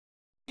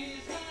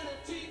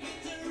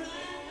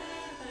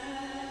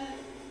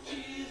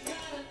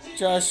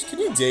Josh, can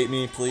you date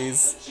me,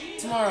 please?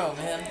 Tomorrow,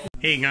 man.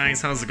 Hey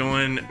guys, how's it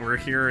going? We're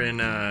here in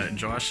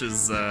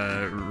Josh's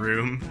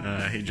room.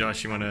 Hey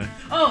Josh, you wanna?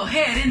 Oh,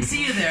 hey, I didn't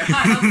see you there.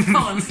 Hi, how's it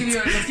going? Let's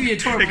give you a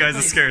tour. Hey guys,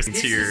 let's scare us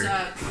into your.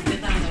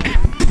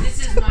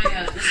 This is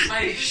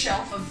my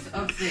shelf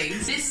of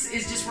things. This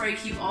is just where I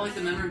keep all like the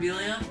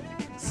memorabilia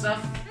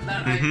stuff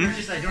that I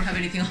purchased that I don't have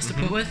anything else to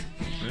put with.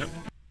 Yep.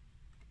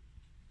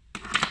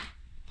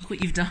 Look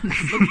what you've done.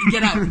 Look,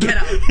 get out.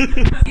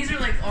 These are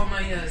like all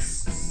my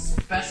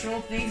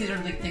special things. These are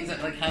like things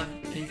that like have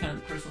any kind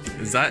of personal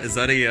things. Is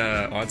that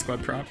a Odd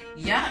Squad prop?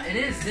 Yeah, it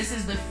is. This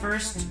is the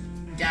first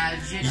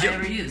gadget I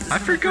ever used. I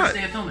forgot.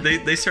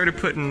 They started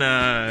putting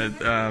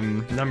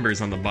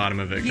numbers on the bottom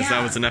of it because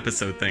that was an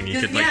episode thing.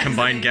 You could like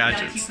combine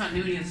gadgets. Yeah, keep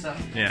continuity and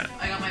stuff. Yeah.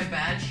 I got my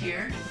badge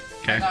here.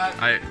 Okay. I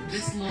got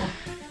this little.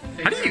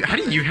 How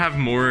do you have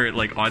more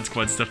like Odd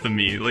Squad stuff than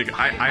me? Like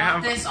I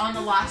have this on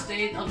the last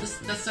day of this.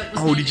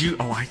 Oh, did you?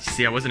 Oh, I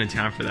see. I wasn't in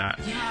town for that.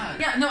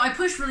 Yeah. No, I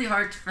pushed really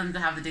hard for them to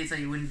have the dates that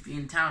you wouldn't be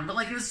in town, but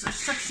like it was such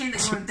a shame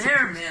that you weren't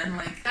there, man.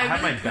 Like I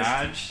have my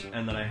badge,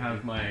 and then I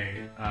have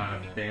my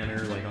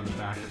banner like on the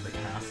back of the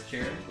cast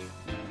chair.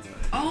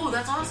 Oh,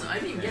 that's awesome! I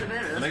didn't even get a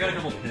banner. And I got a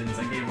couple pins.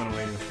 I gave one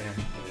away to a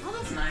fan. Oh,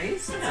 that's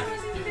nice. That's a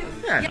nice thing to do.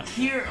 Yeah.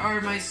 Here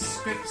are my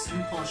scripts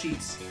and call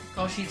sheets.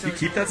 Call sheets are. You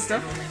keep that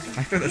stuff?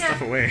 I throw that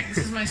stuff away.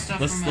 This is my stuff.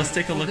 Let's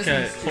take a look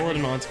at. Pull out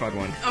an Odd Squad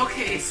one.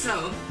 Okay,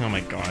 so. Oh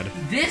my god.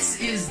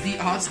 This is the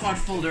Odd Squad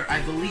folder,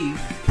 I believe.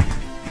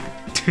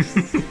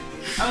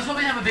 I was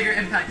hoping to have a bigger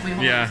impact. Wait,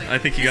 hold on a second. I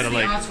think you gotta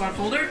like. The Odd Squad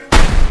folder.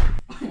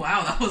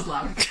 Wow, that was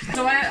loud.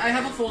 So I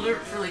have a folder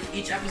for like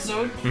each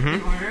episode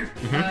in order.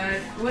 Give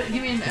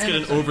me an. Let's get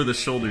an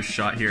over-the-shoulder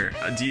shot here.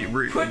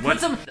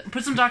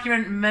 Put some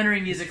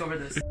documentary music over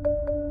this.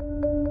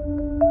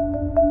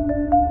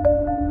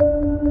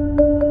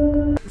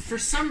 For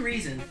some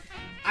reason,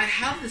 I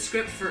have the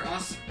script for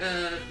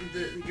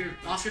your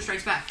Oscar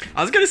Strikes Back.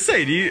 I was gonna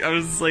say, I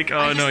was like,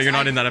 oh no, you're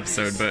not in that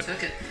episode, but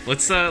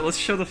let's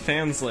show the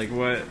fans like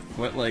what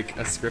like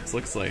a script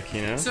looks like,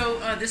 you know? So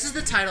this is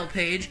the title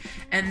page,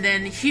 and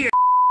then here.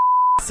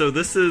 So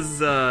this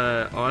is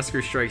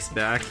Oscar Strikes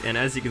Back, and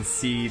as you can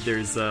see,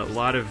 there's a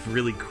lot of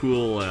really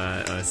cool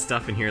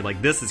stuff in here.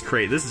 Like this is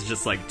great. This is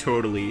just like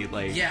totally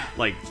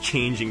like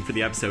changing for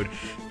the episode.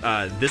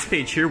 This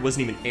page here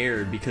wasn't even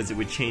aired because it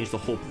would change the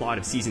whole plot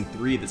of season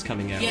 3 that's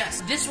coming out.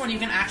 Yes, this one you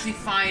can actually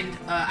find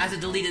as a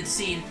deleted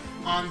scene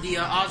on the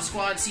Odd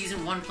Squad season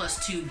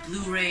 1+2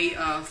 Blu-ray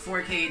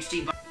 4K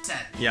HD box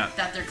set. Yeah.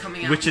 That they're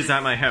coming out. Which is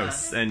at my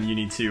house, and you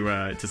need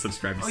to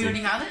subscribe to see. Oh, you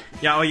already have it?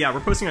 Yeah. Oh yeah,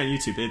 we're posting on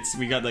YouTube.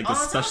 We got like a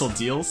special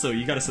deal, so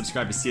you got to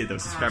subscribe to see it though.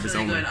 Subscribers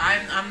really only. Good.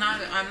 I'm not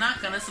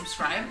gonna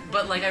subscribe,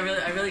 but like I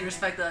really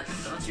respect that.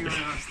 That's you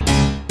really honest.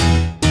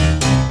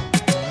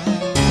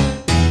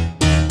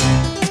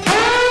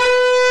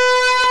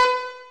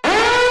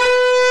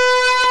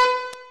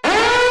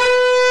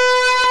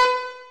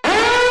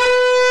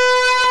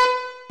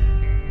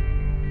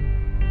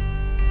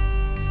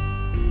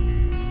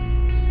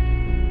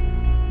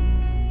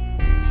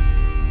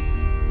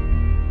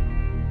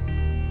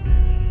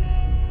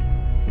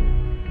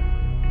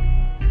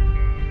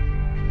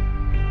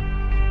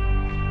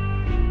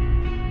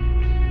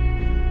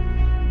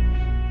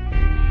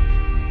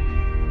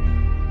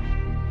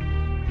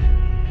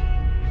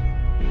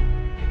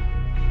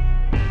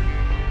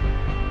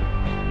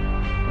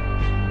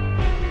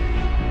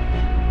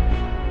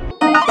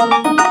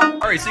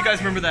 Alright, so you guys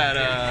remember that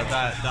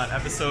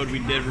episode we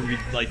did where we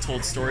like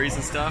told stories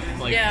and stuff?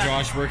 Like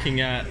Josh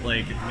working at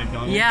like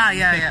McDonald's?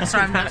 Yeah.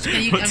 Sorry, I'm trying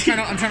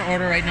to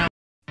order right now.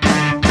 Okay,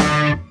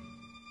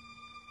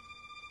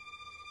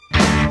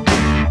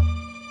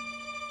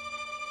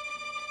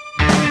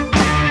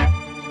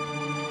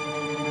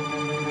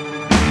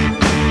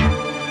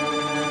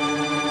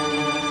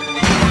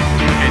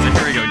 so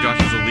here we go. Josh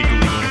is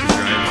illegally going to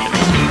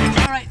drive.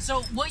 Alright,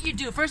 so what you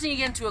do, first thing you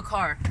get into a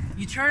car,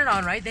 you turn it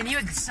on, right? Then you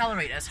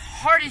accelerate as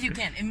hard as you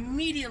can,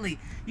 immediately.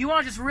 You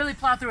want to just really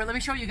plow through it. Let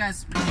me show you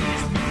guys.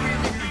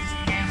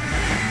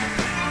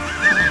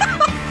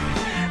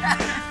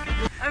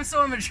 I'm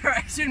so immature,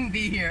 I shouldn't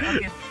be here.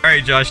 Okay.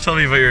 Alright, Josh, tell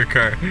me about your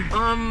car.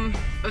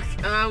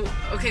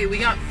 Okay, we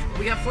got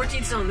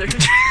 14 cylinders.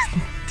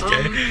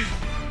 Okay.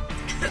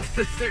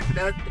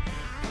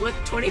 With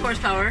 20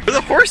 horsepower. Where are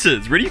the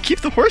horses? Where do you keep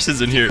the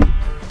horses in here?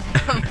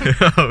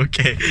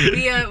 Okay.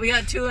 We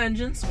got 2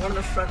 engines, one in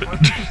the front, one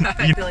in the back.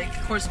 I feel like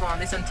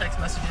correspond, they send text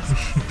messages.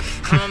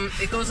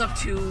 It goes up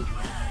to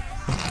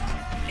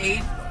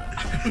 8.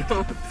 I don't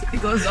know.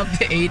 It goes up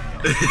to 8.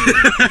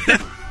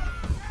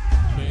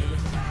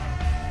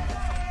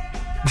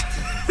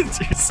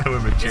 You're so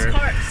immature.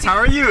 How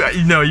are you?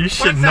 No, you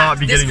should not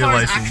be getting your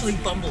license. This car is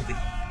actually Bumblebee.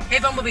 Hey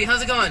Bumblebee,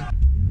 how's it going?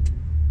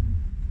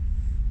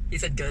 He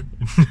said good.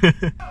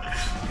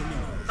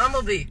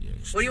 Bumblebee,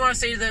 what do you want to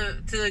say to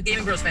the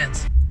Gaming Bros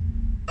fans?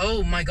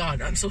 Oh my god,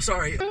 I'm so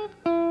sorry.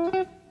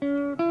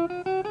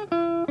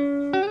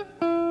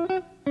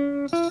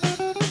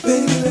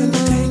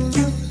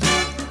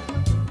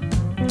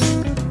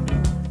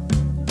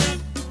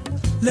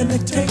 Let me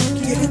take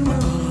you in my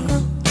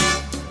arms.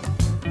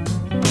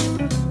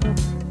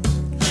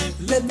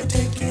 Let me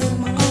take you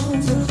in my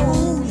arms and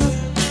hold you.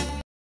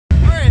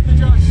 Alright, the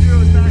Josh Studio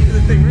is back to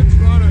the thing. We're in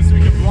Toronto so we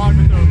can vlog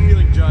without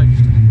feeling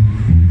judged.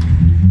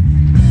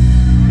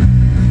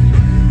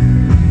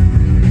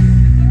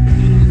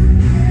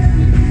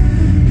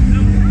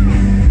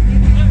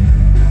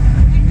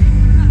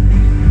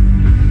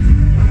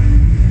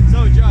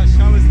 So Josh,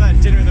 how was that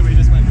dinner that we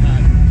just went and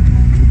had?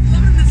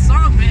 Loving this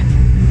song, man.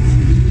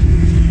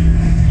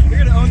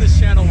 You're gonna own this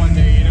channel one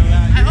day, you know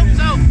that? I hope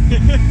so.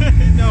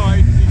 No,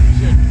 I think you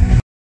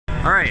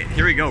should. Alright,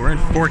 here we go. We're in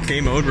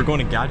 4K mode. We're going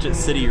to Gadget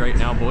City right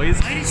now, boys.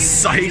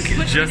 Psych,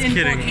 just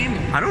kidding.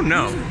 I don't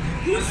know.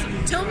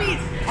 Tell me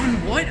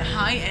on what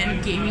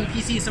high-end gaming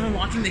PC is someone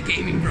watching the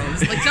Gaming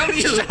Bros? Like, tell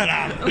me. Shut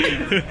up.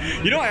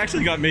 You know, I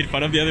actually got made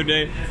fun of the other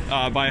day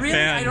by a Really?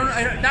 fan. I don't,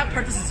 that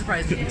part doesn't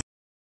surprise me.